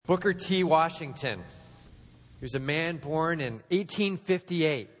Booker T. Washington. He was a man born in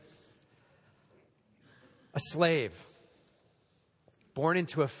 1858, a slave, born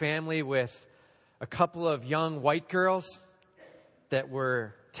into a family with a couple of young white girls that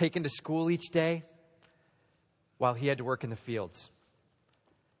were taken to school each day while he had to work in the fields.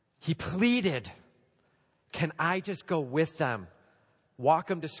 He pleaded, "Can I just go with them, walk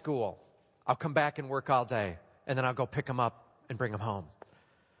them to school? I'll come back and work all day, and then I'll go pick them up and bring them home."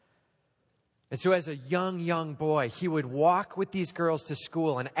 And so as a young boy, he would walk with these girls to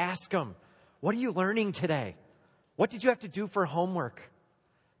school and ask them, "What are you learning today? What did you have to do for homework?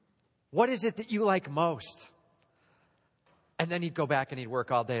 What is it that you like most?" And then he'd go back and he'd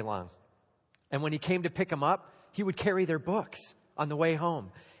work all day long. And when he came to pick them up, he would carry their books on the way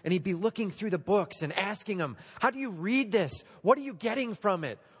home. And he'd be looking through the books and asking them, "How do you read this? What are you getting from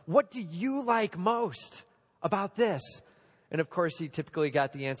it? What do you like most about this?" And of course, he typically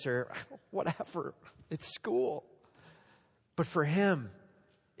got the answer, "Whatever, it's school." But for him,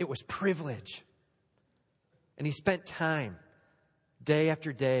 it was privilege. And he spent time, day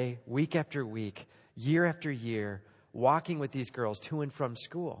after day, week after week, year after year, walking with these girls to and from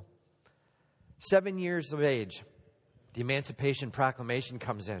school. 7 years of age, the Emancipation Proclamation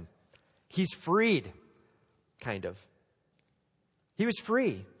comes in. He's freed, kind of. He was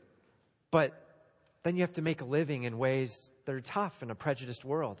free, but then you have to make a living in ways that are tough in a prejudiced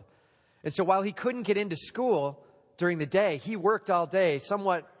world. And so while he couldn't get into school during the day, he worked all day,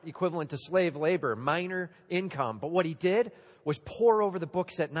 somewhat equivalent to slave labor, minor income. But what he did was pore over the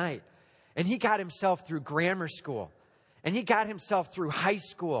books at night. And he got himself through grammar school. And he got himself through high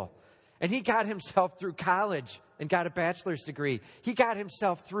school. And he got himself through college and got a bachelor's degree. He got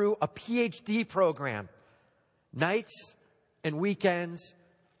himself through a PhD program. Nights and weekends,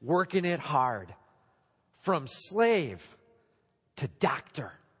 working it hard. From slave to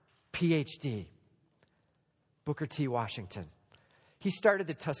doctor, PhD. Booker T. Washington. He started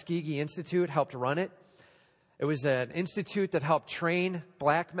the Tuskegee Institute, helped run it. It was an institute that helped train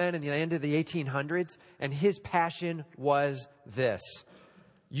black men in the end of the 1800s. And his passion was this: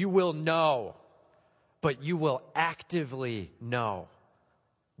 you will know, but you will actively know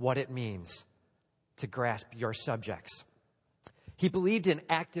what it means to grasp your subjects. He believed in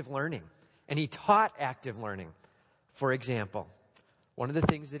active learning, and he taught active learning. For example, one of the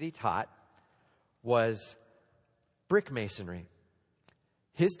things that he taught was brick masonry.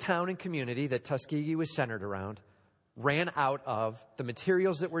 His town and community that Tuskegee was centered around ran out of the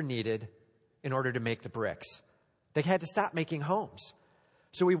materials that were needed in order to make the bricks. They had to stop making homes.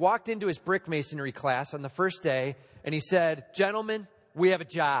 So we walked into his brick masonry class on the first day, and he said, "Gentlemen, we have a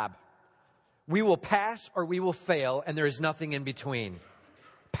job. We will pass or we will fail, and there is nothing in between.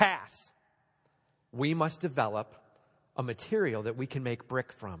 Pass. We must develop a material that we can make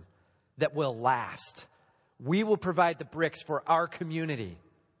brick from that will last. We will provide the bricks for our community,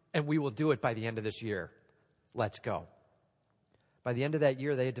 and we will do it by the end of this year. Let's go." By the end of that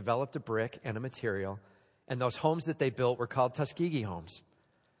year, they had developed a brick and a material, and those homes that they built were called Tuskegee homes.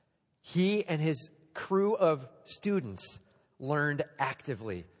 He and his crew of students learned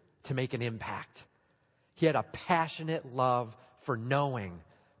actively to make an impact. He had a passionate love for knowing,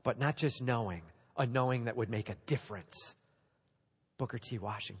 but not just knowing, a knowing that would make a difference. Booker T.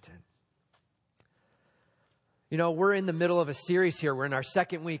 Washington. You know, we're in the middle of a series here. We're in our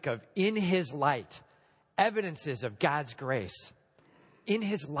second week of In His Light, evidences of God's grace. In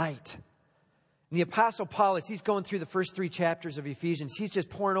His light. And the Apostle Paul, as he's going through the first 3 chapters of Ephesians, he's just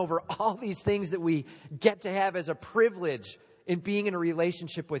pouring over all these things that we get to have as a privilege in being in a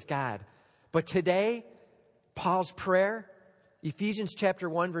relationship with God. But today, Paul's prayer, Ephesians chapter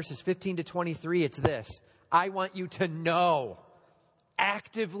 1, verses 15 to 23, it's this: I want you to know,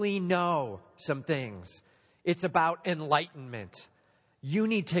 actively know some things. It's about enlightenment. You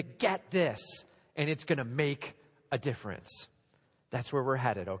need to get this, and it's going to make a difference. That's where we're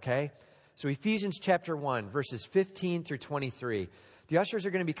headed, okay? So Ephesians chapter 1, verses 15 through 23. The ushers are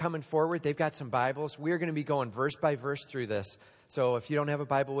going to be coming forward. They've got some Bibles. We're going to be going verse by verse through this. So if you don't have a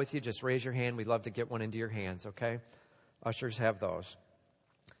Bible with you, just raise your hand. We'd love to get one into your hands, okay? Ushers have those.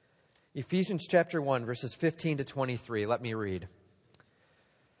 Ephesians chapter 1, verses 15 to 23. Let me read.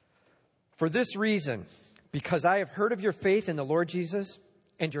 "For this reason, because I have heard of your faith in the Lord Jesus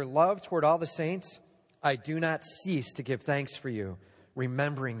and your love toward all the saints, I do not cease to give thanks for you,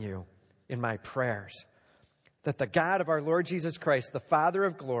 remembering you in my prayers, that the God of our Lord Jesus Christ, the Father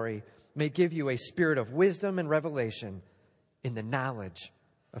of glory, may give you a spirit of wisdom and revelation in the knowledge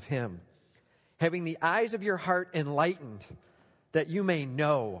of Him, having the eyes of your heart enlightened, that you may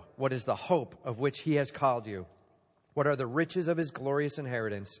know what is the hope of which He has called you, What are the riches of his glorious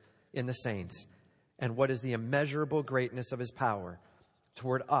inheritance in the saints? And what is the immeasurable greatness of his power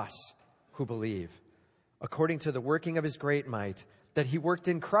toward us who believe? According to the working of his great might that he worked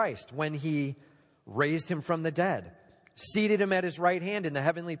in Christ when he raised him from the dead, seated him at his right hand in the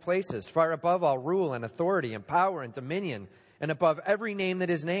heavenly places, far above all rule and authority and power and dominion, and above every name that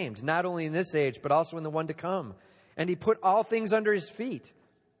is named, not only in this age, but also in the one to come. And he put all things under his feet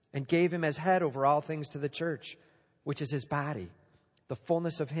and gave him as head over all things to the church, which is his body, the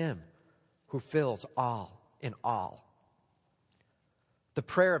fullness of him who fills all in all. The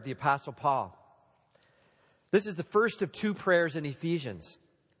prayer of the Apostle Paul. This is the first of two prayers in Ephesians.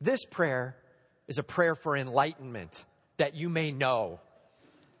 This prayer is a prayer for enlightenment, that you may know.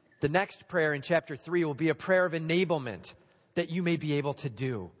 The next prayer in chapter 3 will be a prayer of enablement, that you may be able to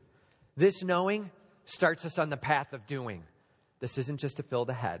do. This knowing starts us on the path of doing. This isn't just to fill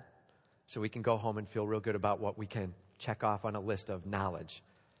the head, so we can go home and feel real good about what we can check off on a list of knowledge.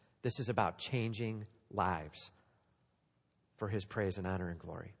 This is about changing lives for his praise and honor and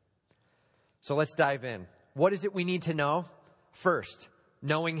glory. So let's dive in. What is it we need to know? First,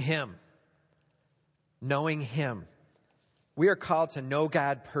 knowing him. Knowing him. We are called to know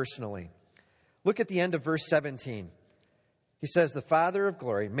God personally. Look at the end of verse 17. He says, the Father of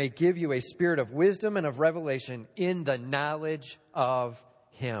glory may give you a spirit of wisdom and of revelation in the knowledge of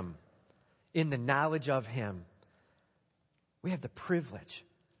him. In the knowledge of him. We have the privilege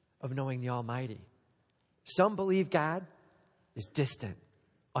of knowing the Almighty. Some believe God is distant,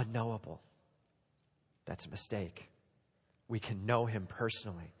 unknowable. That's a mistake. We can know him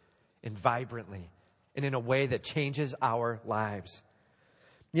personally and vibrantly and in a way that changes our lives.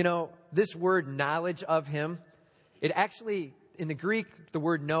 You know, this word knowledge of him, it actually, in the Greek, the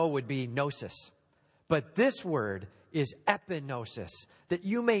word know would be gnosis. But this word is epignosis, that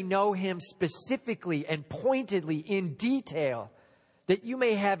you may know him specifically and pointedly in detail, that you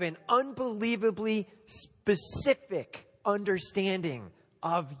may have an unbelievably specific understanding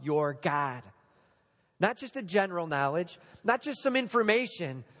of your God. Not just a general knowledge, not just some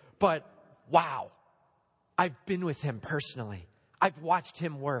information, but wow, I've been with him personally. I've watched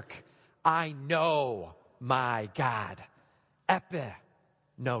him work. I know my God.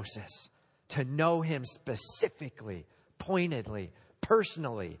 Epignosis. To know him specifically, pointedly,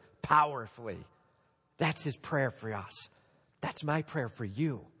 personally, powerfully. That's his prayer for us. That's my prayer for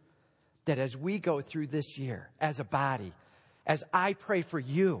you. That as we go through this year as a body, as I pray for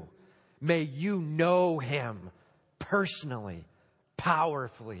you, may you know him personally,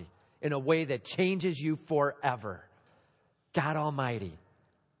 powerfully, in a way that changes you forever. God Almighty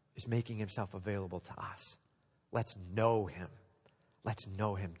is making himself available to us. Let's know him. Let's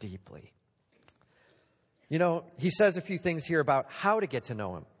know him deeply. You know, he says a few things here about how to get to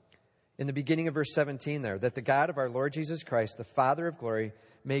know him. In the beginning of verse 17 there, that the God of our Lord Jesus Christ, the Father of glory,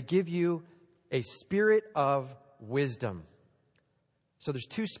 may give you a spirit of wisdom. So there's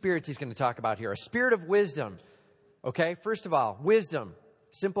two spirits he's going to talk about here. A spirit of wisdom. Okay, first of all, wisdom.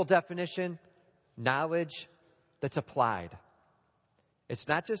 Simple definition, knowledge that's applied. It's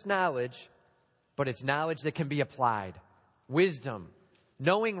not just knowledge, but it's knowledge that can be applied. Wisdom.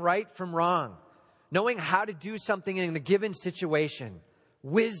 Knowing right from wrong. Knowing how to do something in a given situation.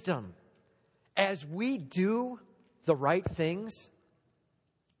 Wisdom. As we do the right things,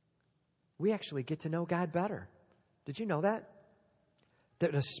 we actually get to know God better. Did you know that?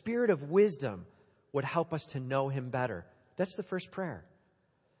 That a spirit of wisdom would help us to know him better. That's the first prayer.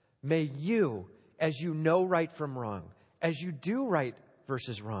 May you, as you know right from wrong, as you do right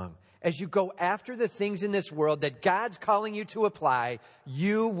versus wrong, as you go after the things in this world that God's calling you to apply,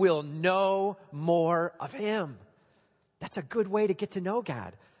 you will know more of him. That's a good way to get to know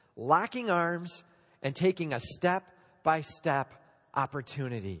God. Locking arms and taking a step-by-step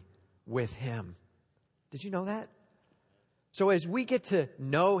opportunity with him. Did you know that? So as we get to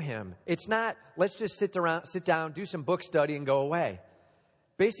know him, it's not, let's just sit down, do some book study and go away.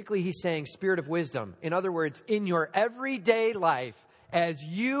 Basically, he's saying spirit of wisdom. In other words, in your everyday life, as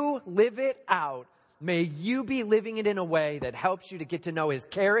you live it out, may you be living it in a way that helps you to get to know his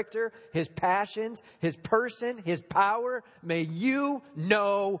character, his passions, his person, his power. May you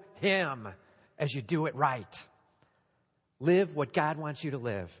know him as you do it right. Live what God wants you to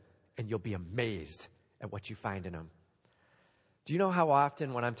live, and you'll be amazed at what you find in him. Do you know how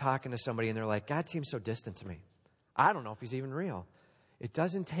often when I'm talking to somebody and they're like, God seems so distant to me. I don't know if he's even real. It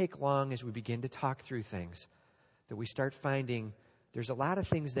doesn't take long as we begin to talk through things that we start finding there's a lot of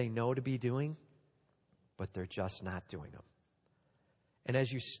things they know to be doing, but they're just not doing them. And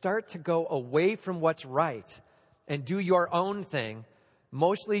as you start to go away from what's right and do your own thing,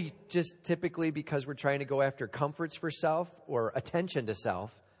 mostly just typically because we're trying to go after comforts for self or attention to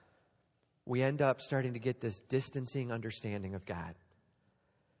self, we end up starting to get this distancing understanding of God.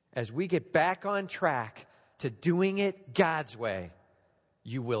 As we get back on track to doing it God's way,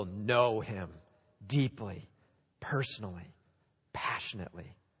 you will know Him deeply, personally,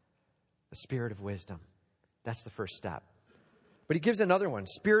 passionately. The spirit of wisdom. That's the first step. But He gives another one,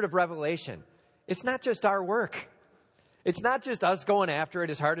 spirit of revelation. It's not just our work. It's not just us going after it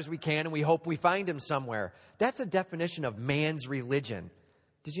as hard as we can and we hope we find Him somewhere. That's a definition of man's religion.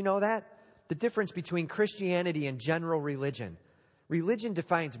 Did you know that? The difference between Christianity and general religion. Religion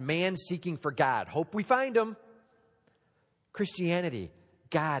defines man seeking for God. Hope we find Him. Christianity,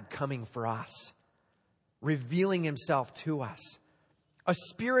 God coming for us. Revealing Himself to us. A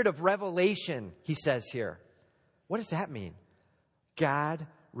spirit of revelation, he says here. What does that mean? God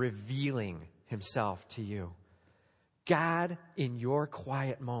revealing Himself to you. God in your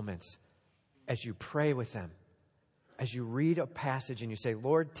quiet moments, as you pray with Him, as you read a passage and you say,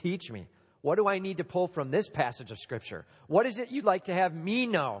 Lord, teach me. What do I need to pull from this passage of Scripture? What is it you'd like to have me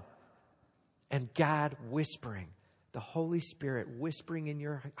know? And God whispering, the Holy Spirit whispering in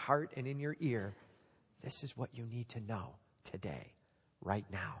your heart and in your ear, this is what you need to know today, right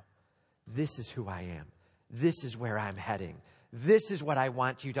now. This is who I am. This is where I'm heading. This is what I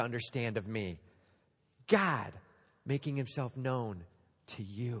want you to understand of me. God making Himself known to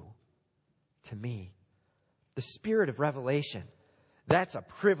you, to me. The spirit of revelation, that's a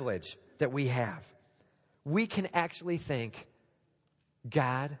privilege that we have. We can actually think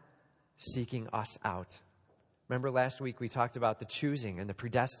God seeking us out. Remember last week we talked about the choosing and the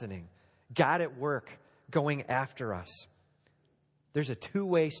predestining. God at work going after us. There's a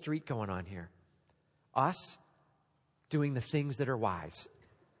two-way street going on here. Us doing the things that are wise,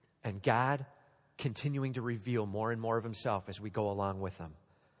 and God continuing to reveal more and more of Himself as we go along with Him.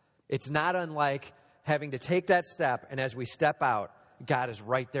 It's not unlike having to take that step, and as we step out, God is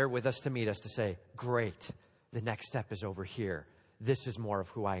right there with us to meet us to say, great, the next step is over here. This is more of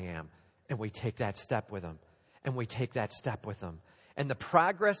who I am. And we take that step with Him, and we take that step with Him. And the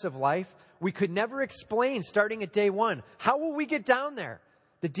progress of life, we could never explain starting at day one. How will we get down there?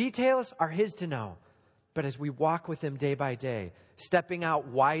 The details are His to know. But as we walk with Him day by day, stepping out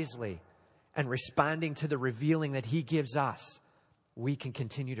wisely and responding to the revealing that He gives us, we can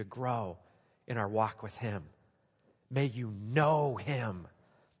continue to grow in our walk with Him. May you know Him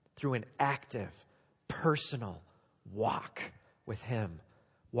through an active, personal walk with Him.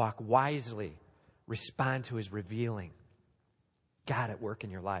 Walk wisely, respond to His revealing. God at work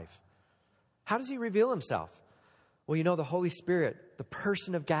in your life. How does He reveal Himself? Well, you know, the Holy Spirit, the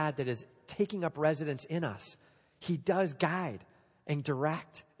person of God that is taking up residence in us, He does guide and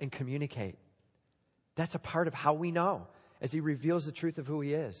direct and communicate. That's a part of how we know as He reveals the truth of who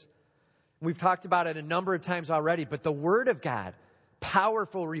He is. We've talked about it a number of times already, but the Word of God,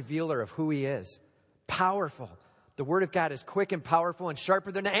 powerful revealer of who He is. Powerful. The Word of God is quick and powerful and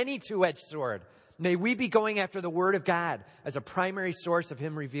sharper than any two-edged sword. May we be going after the Word of God as a primary source of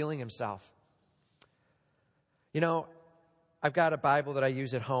Him revealing Himself. You know, I've got a Bible that I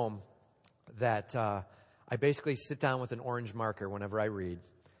use at home that I basically sit down with an orange marker whenever I read.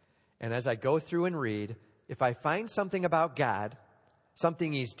 And as I go through and read, if I find something about God,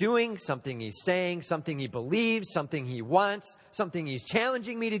 something He's doing, something He's saying, something He believes, something He wants, something He's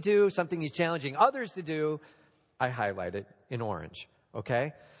challenging me to do, something He's challenging others to do, I highlight it in orange,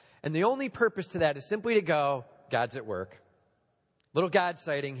 okay? And the only purpose to that is simply to go, God's at work. Little God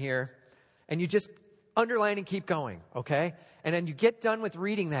sighting here. And you just underline and keep going, okay? And then you get done with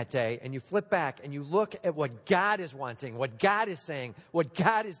reading that day and you flip back and you look at what God is wanting, what God is saying, what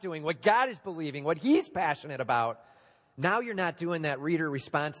God is doing, what God is believing, what He's passionate about. Now you're not doing that reader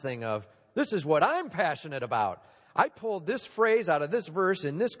response thing of, this is what I'm passionate about. I pulled this phrase out of this verse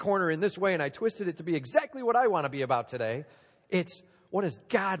in this corner in this way and I twisted it to be exactly what I want to be about today. It's, what does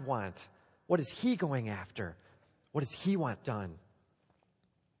God want? What is He going after? What does He want done?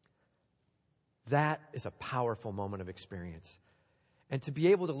 That is a powerful moment of experience. And to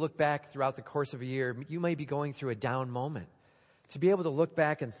be able to look back throughout the course of a year, you may be going through a down moment. To be able to look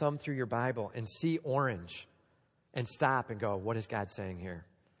back and thumb through your Bible and see orange and stop and go, what is God saying here?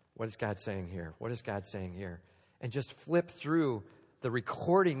 What is God saying here? What is God saying here? And just flip through the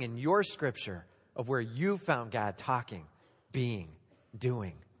recording in your scripture of where you found God talking, being,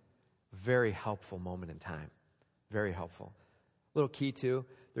 doing. Very helpful moment in time. Very helpful. Little key too,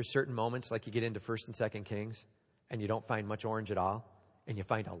 there's certain moments like you get into 1st and 2nd Kings and you don't find much orange at all and you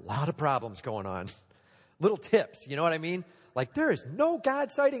find a lot of problems going on. Little tips, you know what I mean? Like there is no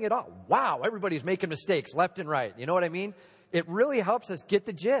God sighting at all. Wow, everybody's making mistakes left and right. You know what I mean? It really helps us get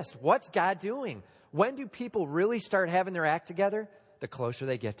the gist. What's God doing? When do people really start having their act together? The closer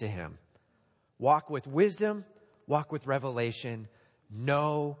they get to Him. Walk with wisdom, walk with revelation,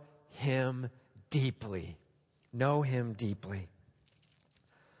 know Him deeply. Know Him deeply.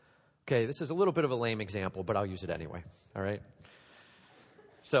 Okay, this is a little bit of a lame example, but I'll use it anyway. All right?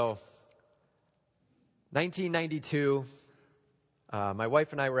 So, 1992, my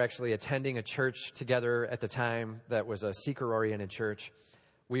wife and I were actually attending a church together at the time that was a seeker-oriented church.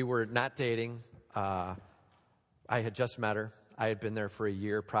 We were not dating. I had just met her. I had been there for a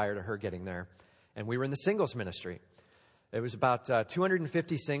year prior to her getting there. And we were in the singles ministry. It was about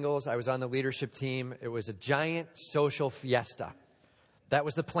 250 singles. I was on the leadership team. It was a giant social fiesta. That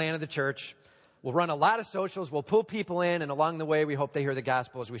was the plan of the church. We'll run a lot of socials. We'll pull people in. And along the way, we hope they hear the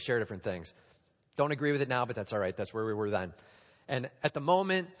gospel as we share different things. Don't agree with it now, but that's all right. That's where we were then. And at the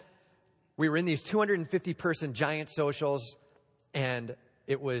moment, we were in these 250-person giant socials, and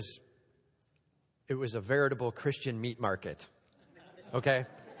it was a veritable Christian meat market. Okay?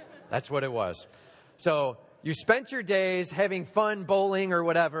 That's what it was. So you spent your days having fun bowling or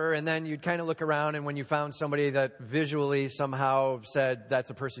whatever, and then you'd kind of look around, and when you found somebody that visually somehow said that's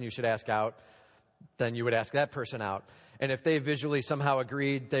a person you should ask out, then you would ask that person out. And if they visually somehow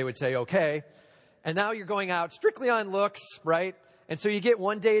agreed, they would say, okay. And now you're going out strictly on looks, right? And so you get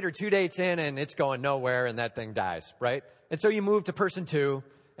 1 date or 2 dates in, and it's going nowhere, and that thing dies, right? And so you move to person 2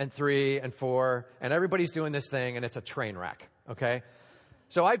 and 3 and 4, and everybody's doing this thing, and it's a train wreck, okay?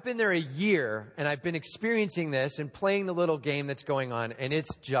 So I've been there a year, and I've been experiencing this and playing the little game that's going on, and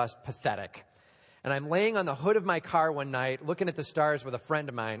it's just pathetic. And I'm laying on the hood of my car one night, looking at the stars with a friend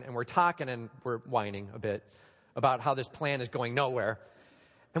of mine, and we're talking and we're whining a bit about how this plan is going nowhere.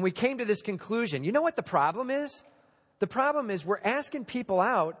 And we came to this conclusion. You know what the problem is? The problem is we're asking people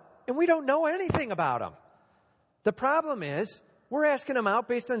out, and we don't know anything about them. The problem is we're asking them out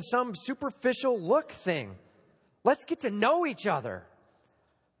based on some superficial look thing. Let's get to know each other.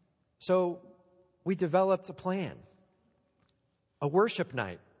 So we developed a plan. A worship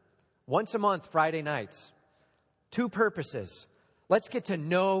night. Once a month, Friday nights. 2 purposes. Let's get to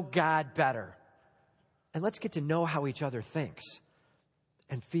know God better. And let's get to know how each other thinks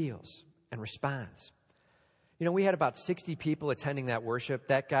and feels and responds. You know, we had about 60 people attending that worship.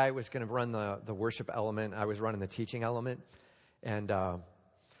 That guy was going to run the worship element. I was running the teaching element. And the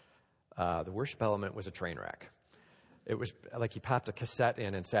worship element was a train wreck. It was like he popped a cassette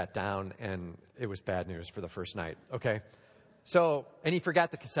in and sat down, and it was bad news for the first night. Okay? So, and he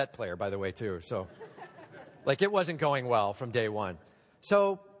forgot the cassette player, by the way, too. So, like, it wasn't going well from day one.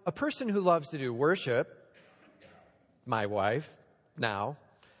 So, a person who loves to do worship, my wife, now,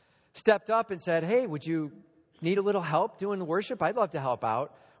 stepped up and said, hey, would you need a little help doing the worship? I'd love to help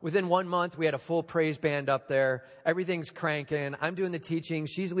out. Within 1 month, we had a full praise band up there. Everything's cranking. I'm doing the teaching.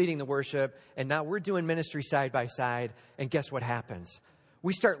 She's leading the worship. And now we're doing ministry side by side. And guess what happens?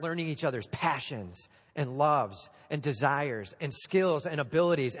 We start learning each other's passions and loves and desires and skills and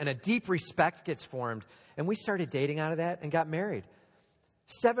abilities. And a deep respect gets formed. And we started dating out of that and got married.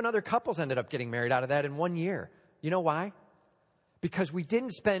 7 other couples ended up getting married out of that in 1 year. You know why? Because we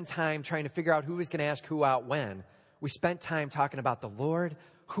didn't spend time trying to figure out who was going to ask who out when. We spent time talking about the Lord,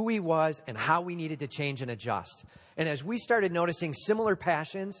 who He was, and how we needed to change and adjust. And as we started noticing similar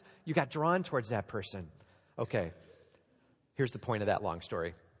passions, you got drawn towards that person. Okay, here's the point of that long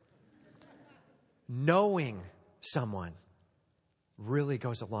story. Knowing someone really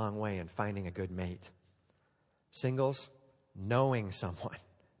goes a long way in finding a good mate. Singles, knowing someone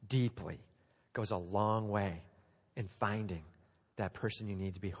deeply goes a long way in finding that person you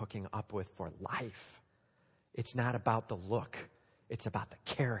need to be hooking up with for life. It's not about the look. It's about the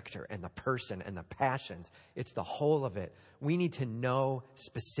character and the person and the passions. It's the whole of it. We need to know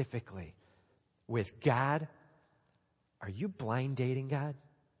specifically. With God, are you blind dating God?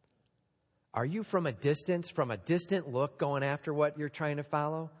 Are you from a distant look going after what you're trying to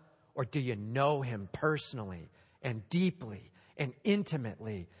follow? Or do you know Him personally and deeply and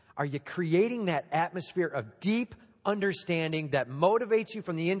intimately? Are you creating that atmosphere of deep understanding that motivates you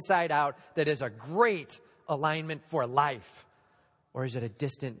from the inside out, that is a great alignment for life? Or is it a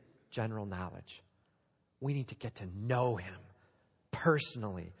distant general knowledge? We need to get to know Him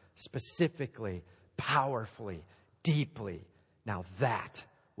personally, specifically, powerfully, deeply. Now that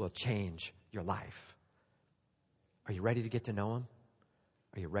will change your life. Are you ready to get to know Him?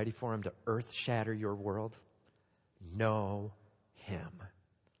 Are you ready for Him to earth shatter your world? Know Him.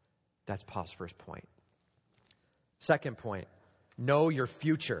 That's Paul's first point. Second point, know your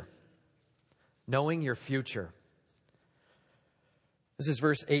future. Knowing your future. This is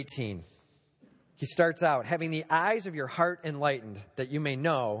verse 18. he starts out, having the eyes of your heart enlightened, that you may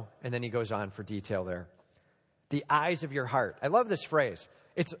know, and then he goes on for detail there. The eyes of your heart. I love this phrase.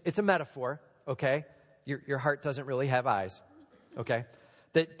 It's a metaphor, okay? Your heart doesn't really have eyes, okay?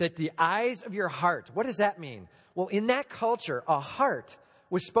 That the eyes of your heart, what does that mean? Well, in that culture, a heart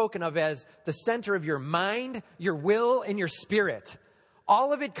was spoken of as the center of your mind, your will, and your spirit.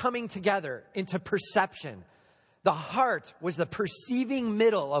 All of it coming together into perception. The heart was the perceiving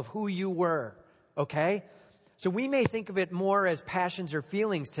middle of who you were, okay? So we may think of it more as passions or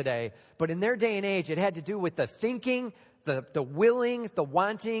feelings today, but in their day and age, it had to do with the thinking, the willing, the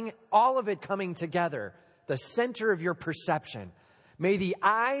wanting, all of it coming together. The center of your perception. May the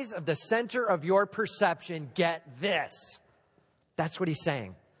eyes of the center of your perception get this. That's what he's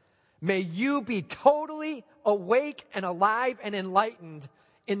saying. May you be totally awake and alive and enlightened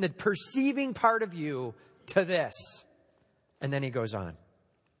in the perceiving part of you to this. And then he goes on.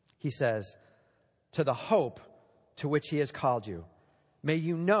 He says, to the hope to which he has called you. May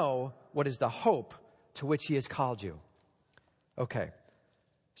you know what is the hope to which he has called you. Okay.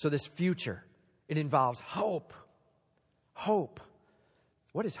 So this future, it involves hope. Hope.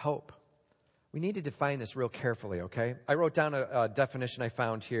 What is hope? We need to define this real carefully, okay? I wrote down a definition I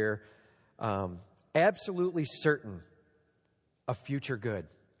found here. Absolutely certain of future good.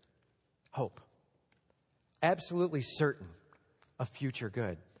 Hope. Absolutely certain of future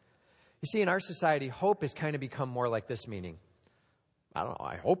good. You see, in our society, hope has kind of become more like this meaning. I don't know,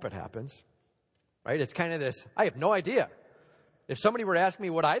 I hope it happens. Right? It's kind of this, I have no idea. If somebody were to ask me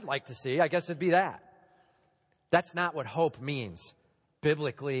what I'd like to see, I guess it'd be that. That's not what hope means,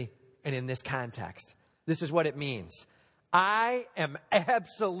 biblically and in this context. This is what it means. I am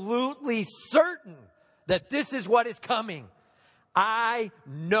absolutely certain that this is what is coming. I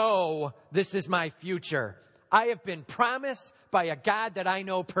know this is my future. I have been promised by a God that I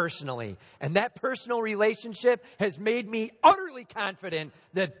know personally. And that personal relationship has made me utterly confident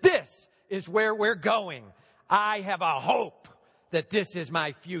that this is where we're going. I have a hope that this is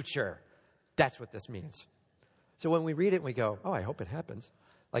my future. That's what this means. So when we read it, we go, oh, I hope it happens.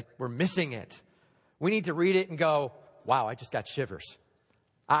 Like we're missing it. We need to read it and go, wow, I just got shivers.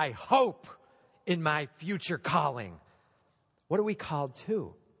 I hope in my future calling. What are we called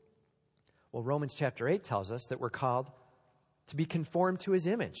to? Well, Romans chapter 8 tells us that we're called to be conformed to his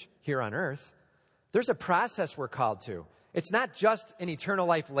image here on earth. There's a process we're called to. It's not just an eternal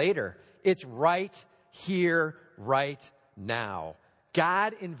life later. It's right here, right now.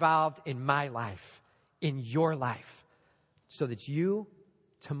 God involved in my life, in your life, so that you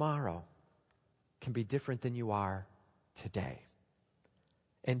tomorrow can be different than you are today.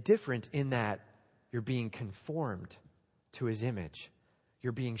 And different in that you're being conformed to his image.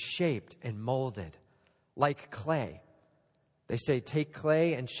 You're being shaped and molded like clay. They say take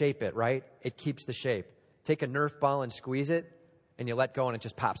clay and shape it, right? It keeps the shape. Take a Nerf ball and squeeze it, and you let go and it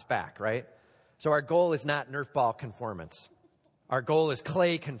just pops back, right? So our goal is not Nerf ball conformance. Our goal is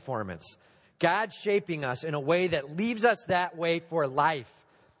clay conformance. God shaping us in a way that leaves us that way for life.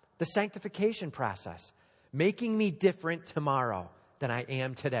 The sanctification process. Making me different tomorrow than I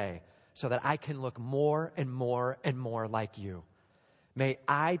am today so that I can look more and more and more like you. May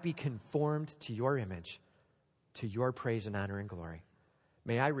I be conformed to your image, to your praise and honor and glory.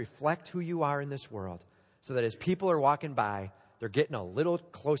 May I reflect who you are in this world so that as people are walking by, they're getting a little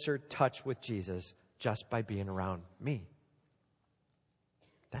closer touch with Jesus just by being around me.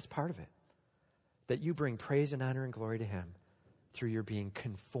 That's part of it. That you bring praise and honor and glory to him through your being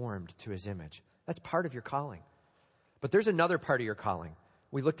conformed to his image. That's part of your calling. But there's another part of your calling.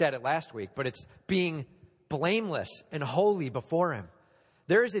 We looked at it last week, but it's being blameless and holy before him.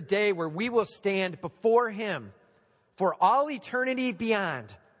 There is a day where we will stand before him for all eternity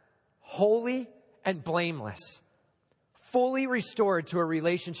beyond, holy and blameless, fully restored to a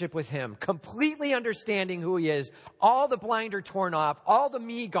relationship with him, completely understanding who he is, all the blinder torn off, all the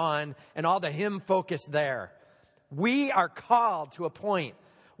me gone, and all the him focused there. We are called to a point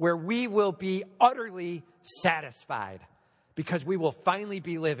where we will be utterly satisfied because we will finally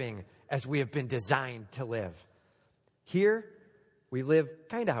be living as we have been designed to live. Here, we live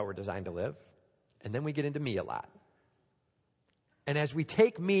kind of how we're designed to live, and then we get into me a lot. And as we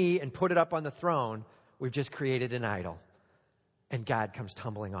take me and put it up on the throne, we've just created an idol. And God comes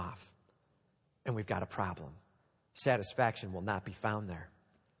tumbling off. And we've got a problem. Satisfaction will not be found there.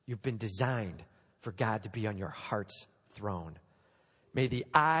 You've been designed for God to be on your heart's throne. May the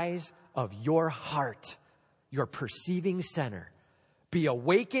eyes of your heart, your perceiving center, be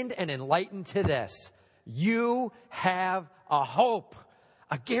awakened and enlightened to this. You have a hope,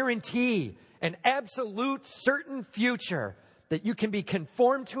 a guarantee, an absolute certain future that you can be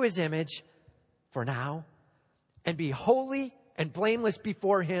conformed to his image for now and be holy and blameless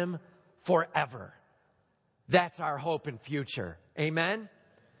before him forever. That's our hope and future. Amen?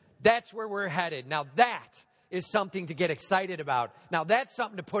 That's where we're headed. Now that is something to get excited about. Now that's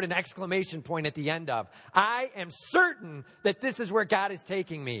something to put an exclamation point at the end of. I am certain that this is where God is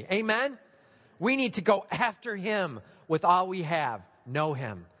taking me. Amen? We need to go after him with all we have. Know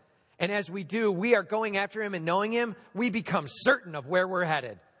him. And as we do, we are going after him and knowing him. We become certain of where we're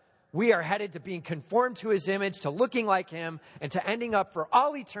headed. We are headed to being conformed to his image, to looking like him, and to ending up for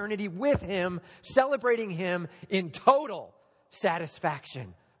all eternity with him, celebrating him in total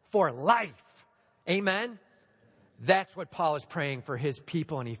satisfaction for life. Amen? That's what Paul is praying for his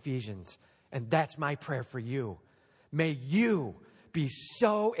people in Ephesians. And that's my prayer for you. May you be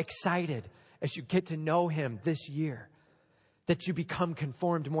so excited as you get to know him this year that you become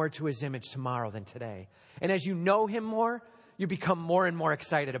conformed more to his image tomorrow than today. And as you know him more, you become more and more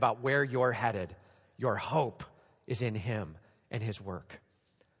excited about where you're headed. Your hope is in him and his work.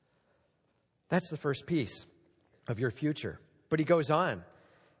 That's the first piece of your future. But he goes on.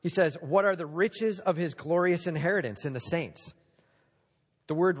 He says, what are the riches of his glorious inheritance in the saints?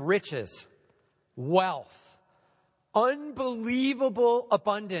 The word riches, wealth, unbelievable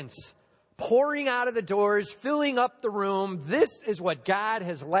abundance, pouring out of the doors, filling up the room. This is what God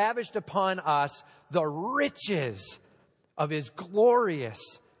has lavished upon us, the riches of his glorious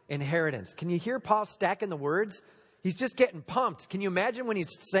inheritance. Can you hear Paul stacking the words? He's just getting pumped. Can you imagine when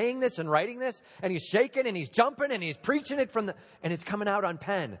he's saying this and writing this and he's shaking and he's jumping and he's preaching it and it's coming out on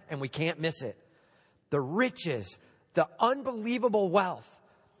pen and we can't miss it. The riches, the unbelievable wealth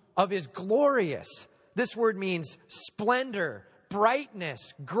of his glorious. This word means splendor,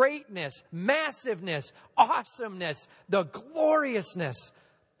 brightness, greatness, massiveness, awesomeness, the gloriousness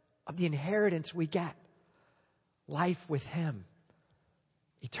of the inheritance we get. Life with him.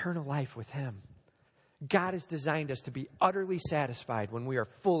 Eternal life with him. God has designed us to be utterly satisfied when we are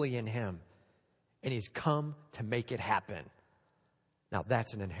fully in him. And he's come to make it happen. Now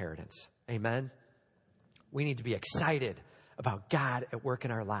that's an inheritance. Amen? We need to be excited about God at work in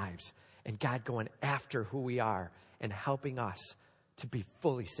our lives. And God going after who we are and helping us to be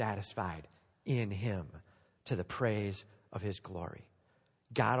fully satisfied in him to the praise of his glory.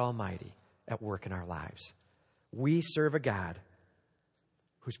 God Almighty at work in our lives. We serve a God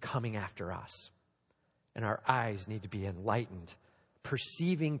who's coming after us. And our eyes need to be enlightened,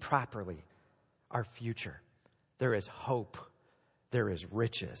 perceiving properly our future. There is hope. There is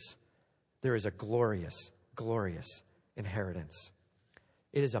riches. There is a glorious, glorious inheritance.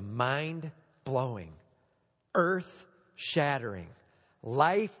 It is a mind-blowing, earth-shattering,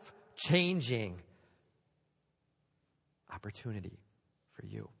 life-changing opportunity for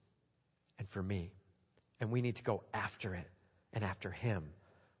you and for me. And we need to go after it and after him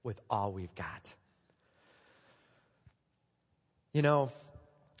with all we've got. You know,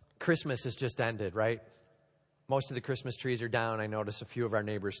 Christmas has just ended, right? Most of the Christmas trees are down. I notice a few of our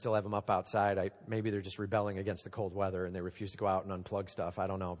neighbors still have them up outside. Maybe they're just rebelling against the cold weather and they refuse to go out and unplug stuff. I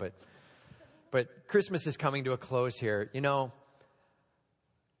don't know. But Christmas is coming to a close here. You know,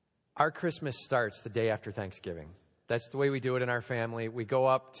 our Christmas starts the day after Thanksgiving. That's the way we do it in our family. We go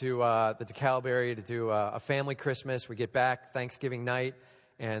up to the DeKalb to do a family Christmas. We get back Thanksgiving night.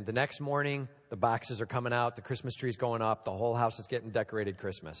 And the next morning, the boxes are coming out, the Christmas tree's going up, the whole house is getting decorated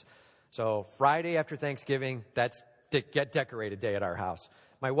Christmas. So Friday after Thanksgiving, that's get decorated day at our house.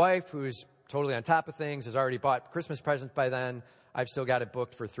 My wife, who's totally on top of things, has already bought Christmas presents by then. I've still got it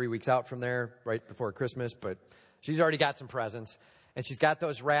booked for 3 weeks out from there, right before Christmas, but she's already got some presents. And she's got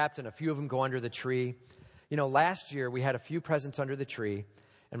those wrapped, and a few of them go under the tree. You know, last year we had a few presents under the tree,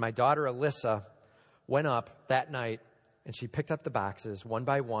 and my daughter Alyssa went up that night, and she picked up the boxes one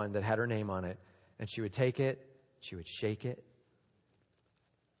by one that had her name on it. And she would take it, she would shake it,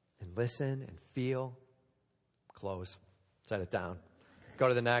 and listen and feel, close, set it down. Go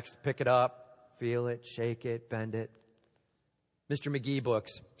to the next, pick it up, feel it, shake it, bend it. Mr. McGee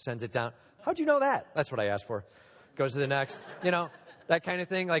Books sends it down. How'd you know that? That's what I asked for. Goes to the next, you know, that kind of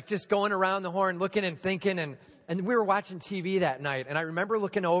thing. Like just going around the horn, looking and thinking. And we were watching TV that night. And I remember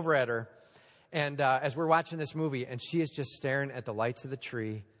looking over at her. And as we're watching this movie, and she is just staring at the lights of the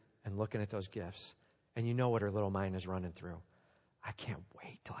tree and looking at those gifts. And you know what her little mind is running through. I can't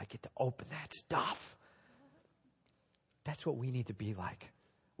wait till I get to open that stuff. That's what we need to be like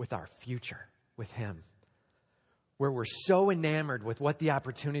with our future, with him. Where we're so enamored with what the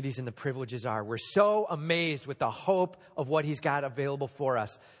opportunities and the privileges are. We're so amazed with the hope of what he's got available for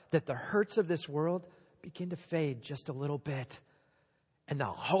us that the hurts of this world begin to fade just a little bit. And the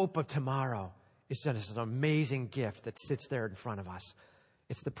hope of tomorrow is just an amazing gift that sits there in front of us.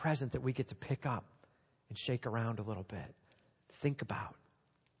 It's the present that we get to pick up and shake around a little bit. Think about.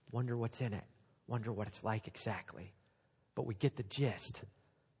 Wonder what's in it. Wonder what it's like exactly. But we get the gist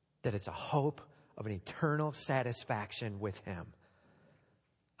that it's a hope of an eternal satisfaction with him.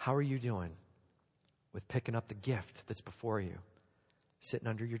 How are you doing with picking up the gift that's before you, sitting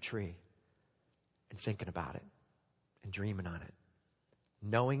under your tree and thinking about it and dreaming on it,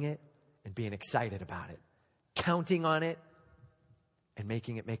 knowing it and being excited about it, counting on it and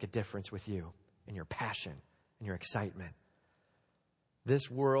making it make a difference with you and your passion and your excitement? This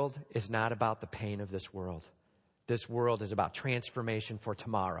world is not about the pain of this world. This world is about transformation for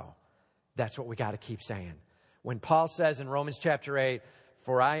tomorrow. That's what we got to keep saying. When Paul says in Romans chapter 8,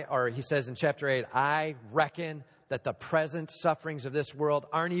 he says in chapter 8, I reckon that the present sufferings of this world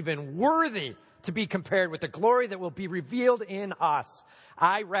aren't even worthy to be compared with the glory that will be revealed in us.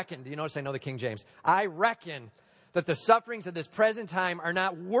 I reckon, do you notice I know the King James? I reckon that the sufferings of this present time are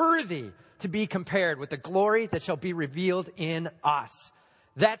not worthy to be compared with the glory that shall be revealed in us.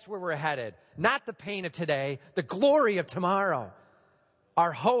 That's where we're headed. Not the pain of today, the glory of tomorrow.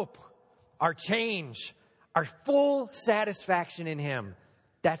 Our hope, our change, our full satisfaction in him.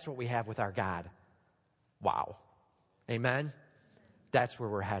 That's what we have with our God. Wow. Amen? That's where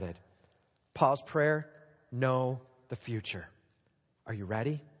we're headed. Paul's prayer, know the future. Are you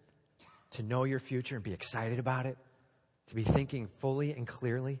ready to know your future and be excited about it? To be thinking fully and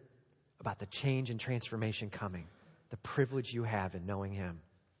clearly about the change and transformation coming. The privilege you have in knowing him.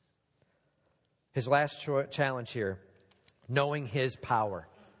 His last challenge here, knowing his power.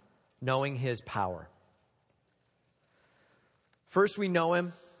 Knowing his power. First we know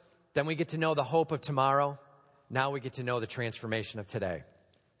him, then we get to know the hope of tomorrow. Now we get to know the transformation of today.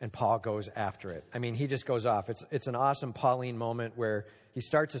 And Paul goes after it. I mean, he just goes off. It's an awesome Pauline moment where he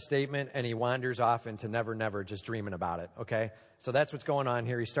starts a statement and he wanders off into never, just dreaming about it, okay? So that's what's going on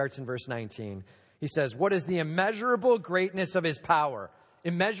here. He starts in verse 19. He says, what is the immeasurable greatness of his power?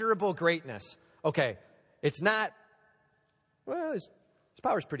 Immeasurable greatness. Okay, it's not, well, his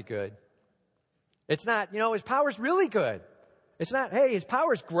power's pretty good. It's not, his power's really good. It's not, hey, his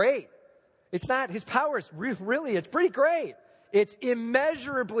power's great. It's not, his power's really, it's pretty great. It's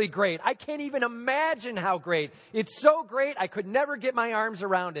immeasurably great. I can't even imagine how great. It's so great, I could never get my arms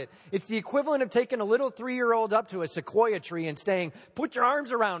around it. It's the equivalent of taking a little 3-year-old up to a sequoia tree and saying, put your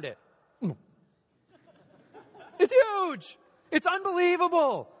arms around it. It's huge. It's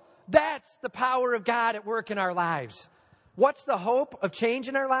unbelievable. That's the power of God at work in our lives. What's the hope of change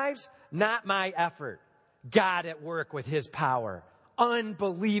in our lives? Not my effort. God at work with his power.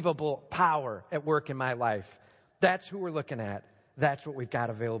 Unbelievable power at work in my life. That's who we're looking at. That's what we've got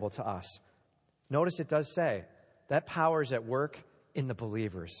available to us. Notice it does say that power is at work in the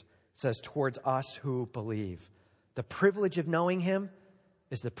believers. It says towards us who believe. The privilege of knowing him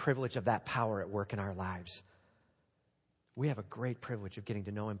is the privilege of that power at work in our lives. We have a great privilege of getting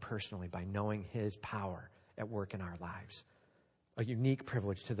to know him personally by knowing his power at work in our lives. A unique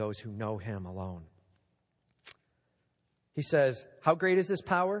privilege to those who know him alone. He says, how great is this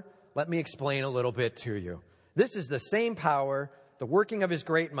power? Let me explain a little bit to you. This is the same power, the working of his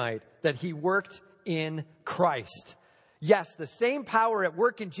great might, that he worked in Christ. Yes, the same power at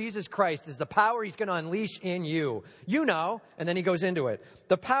work in Jesus Christ is the power he's going to unleash in you. You know, and then he goes into it.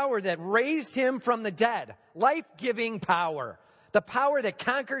 The power that raised him from the dead. Life-giving power. The power that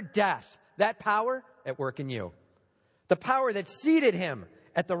conquered death. That power at work in you. The power that seated him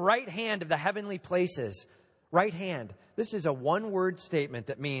at the right hand of the heavenly places. Right hand. This is a one-word statement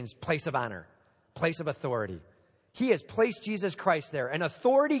that means place of honor. Place of authority. He has placed Jesus Christ there. An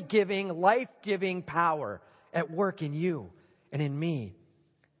authority-giving, life-giving power at work in you and in me.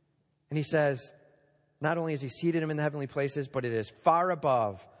 And he says, not only has he seated him in the heavenly places, but it is far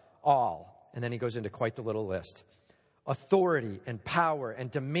above all. And then he goes into quite the little list. Authority and power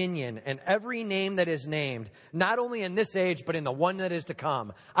and dominion and every name that is named, not only in this age, but in the one that is to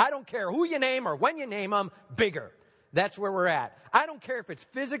come. I don't care who you name or when you name them, bigger. That's where we're at. I don't care if it's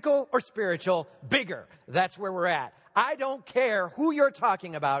physical or spiritual, bigger. That's where we're at. I don't care who you're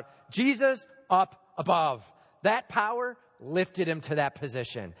talking about. Jesus up above. That power lifted him to that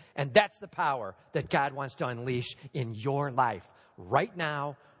position. And that's the power that God wants to unleash in your life right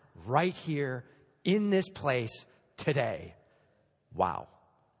now, right here, in this place today. Wow.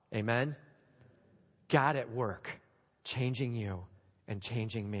 Amen? God at work, changing you and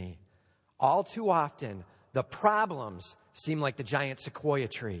changing me. All too often, the problems seem like the giant sequoia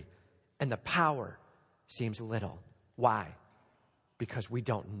tree, and the power seems little. Why? Because we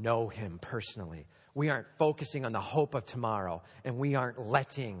don't know him personally. We aren't focusing on the hope of tomorrow, and we aren't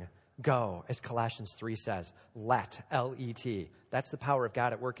letting Go, as Colossians 3 says. Let, L-E-T. That's the power of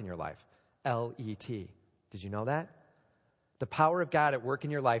God at work in your life. L-E-T. Did you know that? The power of God at work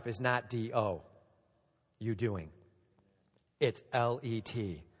in your life is not D-O. You doing. It's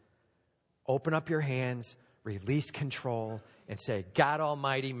L-E-T. Open up your hands, release control, and say, God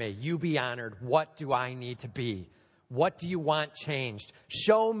Almighty, may you be honored. What do I need to be? What do you want changed?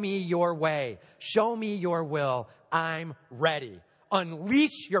 Show me your way. Show me your will. I'm ready.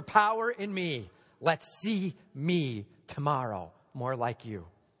 Unleash your power in me. Let's see me tomorrow more like you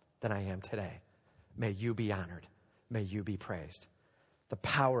than I am today. May you be honored. May you be praised. The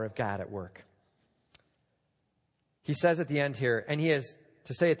power of God at work. He says at the end here, and he is,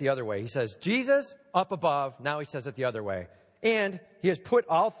 to say it the other way, he says, Jesus up above. Now he says it the other way. And he has put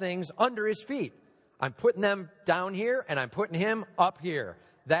all things under his feet. I'm putting them down here, and I'm putting him up here.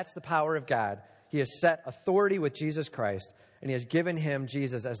 That's the power of God. He has set authority with Jesus Christ, and he has given him,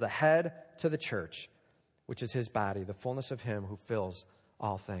 Jesus, as the head to the church, which is his body, the fullness of him who fills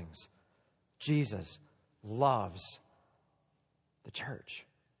all things. Jesus loves the church.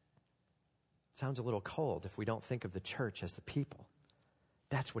 It sounds a little cold if we don't think of the church as the people.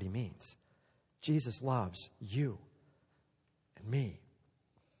 That's what he means. Jesus loves you and me.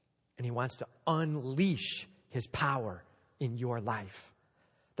 And he wants to unleash his power in your life.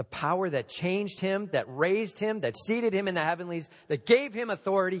 The power that changed him, that raised him, that seated him in the heavenlies, that gave him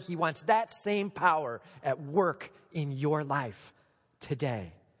authority. He wants that same power at work in your life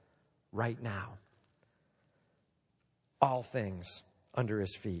today, right now. All things under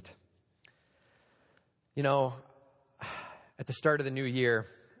his feet. You know, at the start of the new year,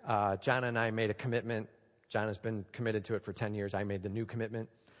 John and I made a commitment. John has been committed to it for 10 years. I made the new commitment.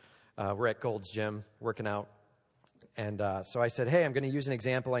 We're at Gold's Gym working out. And so I said, hey, I'm going to use an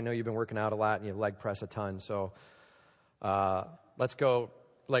example. I know you've been working out a lot and you leg press a ton. So let's go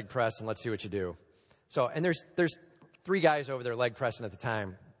leg press and let's see what you do. So, and there's 3 guys over there leg pressing at the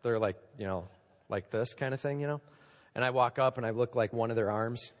time. They're like, like this kind of thing, And I walk up and I look like one of their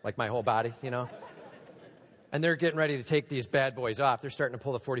arms, like my whole body, And they're getting ready to take these bad boys off. They're starting to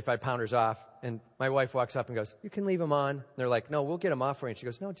pull the 45-pounders off. And my wife walks up and goes, you can leave them on. And they're like, no, we'll get them off for you. And she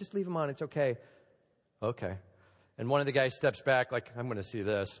goes, no, just leave them on. It's okay. Okay. And one of the guys steps back like, I'm going to see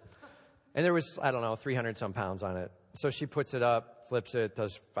this. And there was, 300-some pounds on it. So she puts it up, flips it,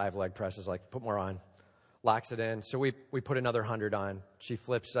 does 5 leg presses, like, put more on, locks it in. So we put another 100 on. She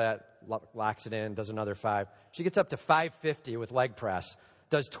flips that, locks it in, does another 5. She gets up to 550 with leg press.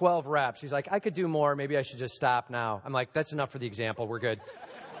 Does 12 reps. She's like, I could do more. Maybe I should just stop now. I'm like, that's enough for the example. We're good.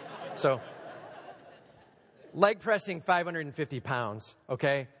 So, leg pressing 550 pounds,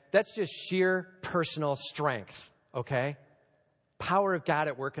 okay? That's just sheer personal strength, okay? Power of God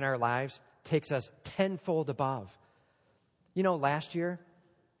at work in our lives takes us tenfold above. Last year,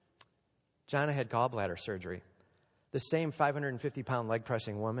 Jonna had gallbladder surgery. The same 550-pound leg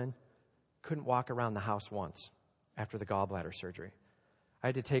pressing woman couldn't walk around the house once after the gallbladder surgery. I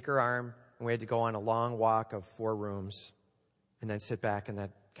had to take her arm, and we had to go on a long walk of 4 rooms and then sit back on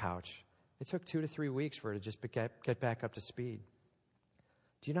that couch. It took 2 to 3 weeks for her to just get back up to speed.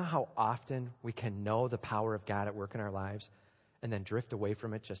 Do you know how often we can know the power of God at work in our lives and then drift away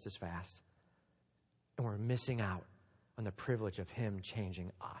from it just as fast? And we're missing out on the privilege of him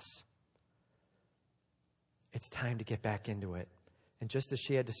changing us. It's time to get back into it. And just as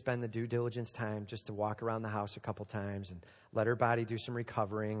she had to spend the due diligence time just to walk around the house a couple times and let her body do some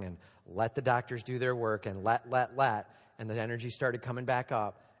recovering and let the doctors do their work and let, and the energy started coming back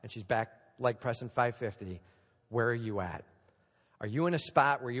up and she's back leg pressing 550, where are you at? Are you in a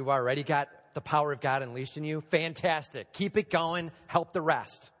spot where you've already got the power of God unleashed in you? Fantastic. Keep it going. Help the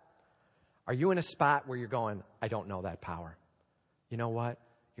rest. Are you in a spot where you're going, I don't know that power? You know what?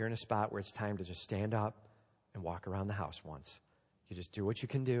 You're in a spot where it's time to just stand up and walk around the house once. You just do what you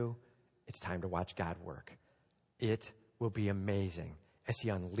can do. It's time to watch God work. It will be amazing as he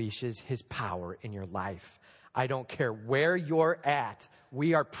unleashes his power in your life. I don't care where you're at.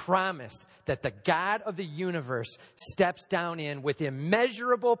 We are promised that the God of the universe steps down in with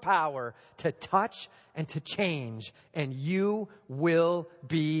immeasurable power to touch and to change, and you will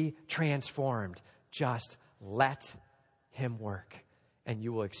be transformed. Just let him work, and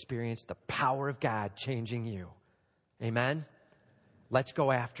you will experience the power of God changing you. Amen? Let's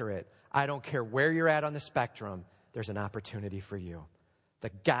go after it. I don't care where you're at on the spectrum. There's an opportunity for you.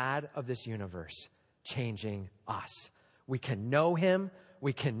 The God of this universe changing us. We can know him,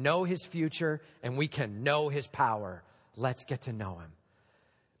 we can know his future, and we can know his power. Let's get to know him.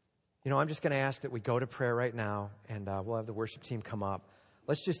 I'm just going to ask that we go to prayer right now, and we'll have the worship team come up.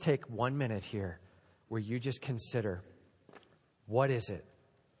 Let's just take 1 minute here where you just consider, what is it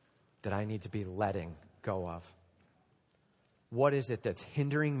that I need to be letting go of? What is it that's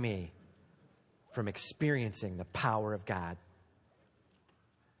hindering me from experiencing the power of God?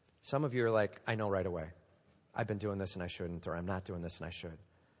 Some of you are like, I know right away. I've been doing this and I shouldn't, or I'm not doing this and I should.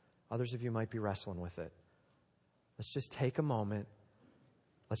 Others of you might be wrestling with it. Let's just take a moment.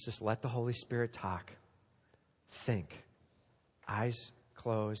 Let's just let the Holy Spirit talk. Think. Eyes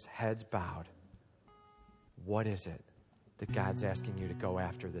closed, heads bowed. What is it that God's asking you to go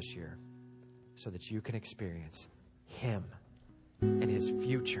after this year so that you can experience Him and His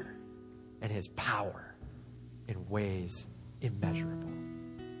future and His power in ways immeasurable?